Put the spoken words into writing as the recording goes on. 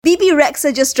Bebe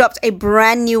Rexha just dropped a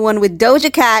brand new one with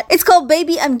Doja Cat. It's called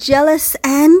Baby I'm Jealous,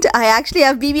 and I actually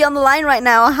have Bebe on the line right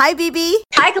now. Hi, Bebe.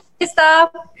 Hi,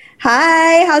 Kalista.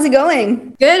 Hi, how's it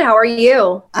going? Good, how are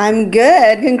you? I'm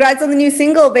good. Congrats on the new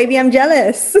single, Baby I'm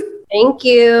Jealous. Thank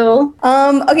you.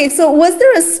 Okay, so was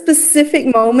there a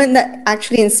specific moment that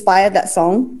actually inspired that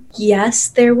song? Yes,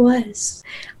 there was.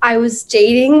 I was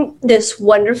dating this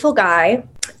wonderful guy,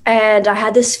 and I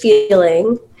had this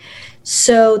feeling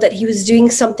so that he was doing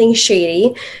something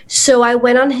shady. So I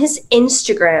went on his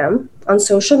Instagram on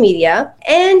social media,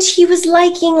 and he was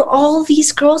liking all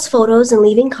these girls' photos and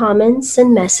leaving comments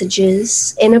and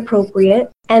messages,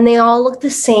 inappropriate. And they all looked the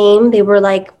same. They were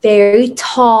like very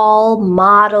tall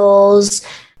models,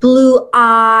 blue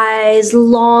eyes,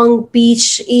 long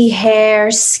beachy hair,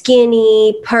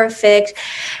 skinny, perfect.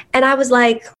 And I was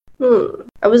like,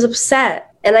 I was upset.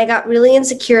 And I got really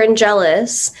insecure and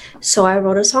jealous, so I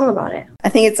wrote a song about it. I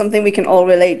think it's something we can all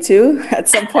relate to at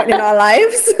some point in our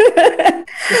lives.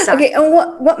 Exactly. Okay, and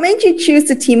what made you choose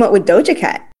to team up with Doja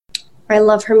Cat? I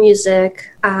love her music.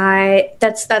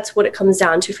 That's what it comes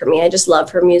down to for me. I just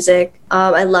love her music.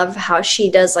 I love how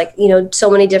she does so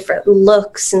many different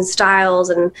looks and styles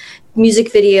and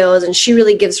music videos, and she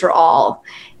really gives her all.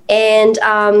 And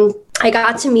I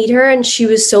got to meet her, and she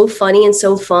was so funny and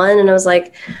so fun, and I was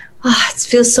like, it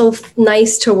feels so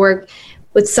nice to work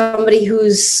with somebody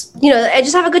who's, I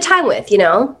just have a good time with,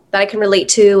 that I can relate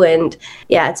to. And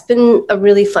yeah, it's been a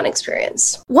really fun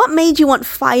experience. What made you want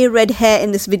fire red hair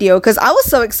in this video? Because I was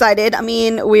so excited. I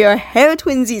mean, we are hair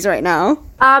twinsies right now.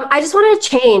 I just wanted to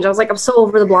change. I was like, I'm so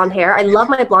over the blonde hair. I love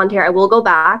my blonde hair. I will go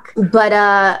back. But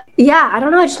yeah, I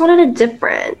don't know. I just wanted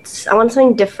I wanted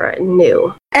something different and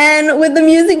new. And with the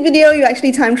music video, you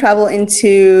actually time travel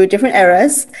into different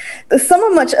eras. Some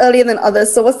are much earlier than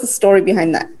others. So what's the story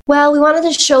behind that? Well, we wanted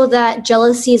to show that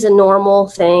jealousy is a normal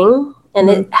thing. And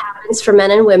it happens for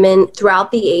men and women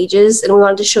throughout the ages. And we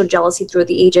wanted to show jealousy through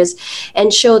the ages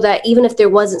and show that even if there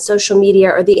wasn't social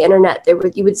media or the internet,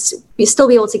 you would still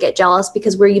be able to get jealous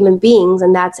because we're human beings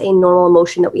and that's a normal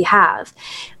emotion that we have.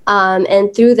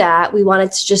 And through that, we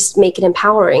wanted to just make it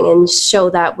empowering and show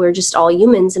that we're just all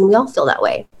humans and we all feel that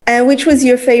way. And which was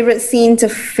your favorite scene to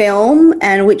film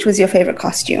and which was your favorite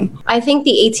costume? I think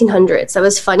the 1800s. That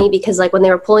was funny because when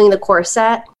they were pulling the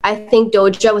corset, I think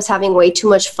Doja was having way too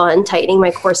much fun tightening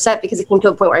my corset because it came to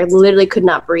a point where I literally could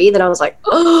not breathe. And I was like,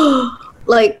 oh,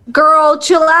 girl,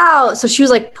 chill out. So she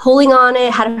was pulling on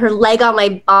it, had her leg on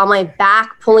my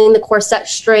back, pulling the corset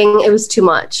string. It was too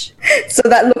much. So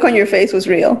that look on your face was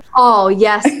real? Oh,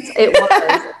 yes, it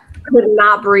was. Could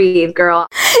not breathe, girl.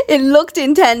 It looked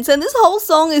intense, and this whole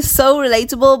song is so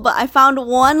relatable, but I found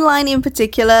one line in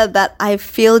particular that I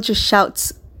feel just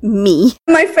shouts me.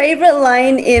 My favorite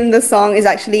line in the song is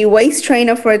actually waist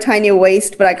trainer for a tinier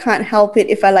waist, but I can't help it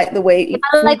if I like the way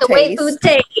food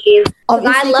tastes.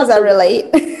 Obviously, because I relate.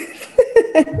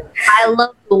 I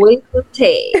love the way food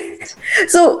tastes.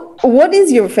 So what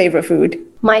is your favorite food?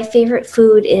 My favorite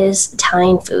food is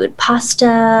Italian food.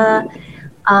 Pasta.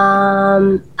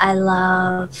 I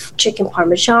love chicken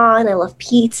parmesan. I love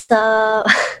pizza.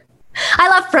 I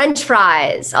love French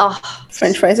fries. Oh,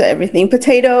 French fries are everything.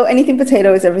 Anything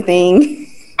potato is everything.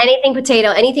 Anything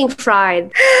potato, anything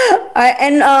fried.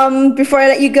 And before I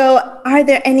let you go, are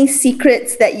there any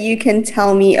secrets that you can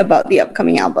tell me about the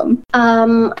upcoming album?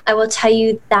 I will tell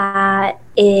you that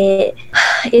it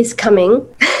is coming.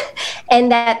 And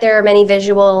that there are many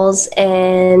visuals,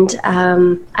 and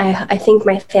I think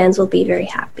my fans will be very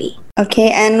happy.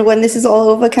 Okay, and when this is all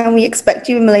over, can we expect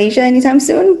you in Malaysia anytime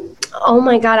soon? Oh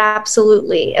my God,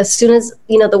 absolutely. As soon as,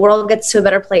 the world gets to a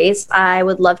better place, I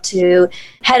would love to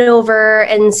head over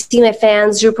and see my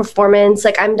fans do a performance.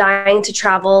 I'm dying to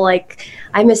travel.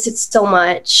 I miss it so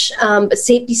much. But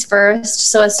safety's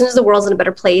first. So as soon as the world's in a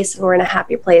better place and we're in a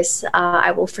happier place,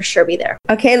 I will for sure be there.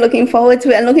 Okay, looking forward to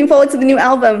it and looking forward to the new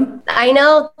album. I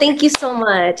know. Thank you so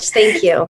much. Thank you.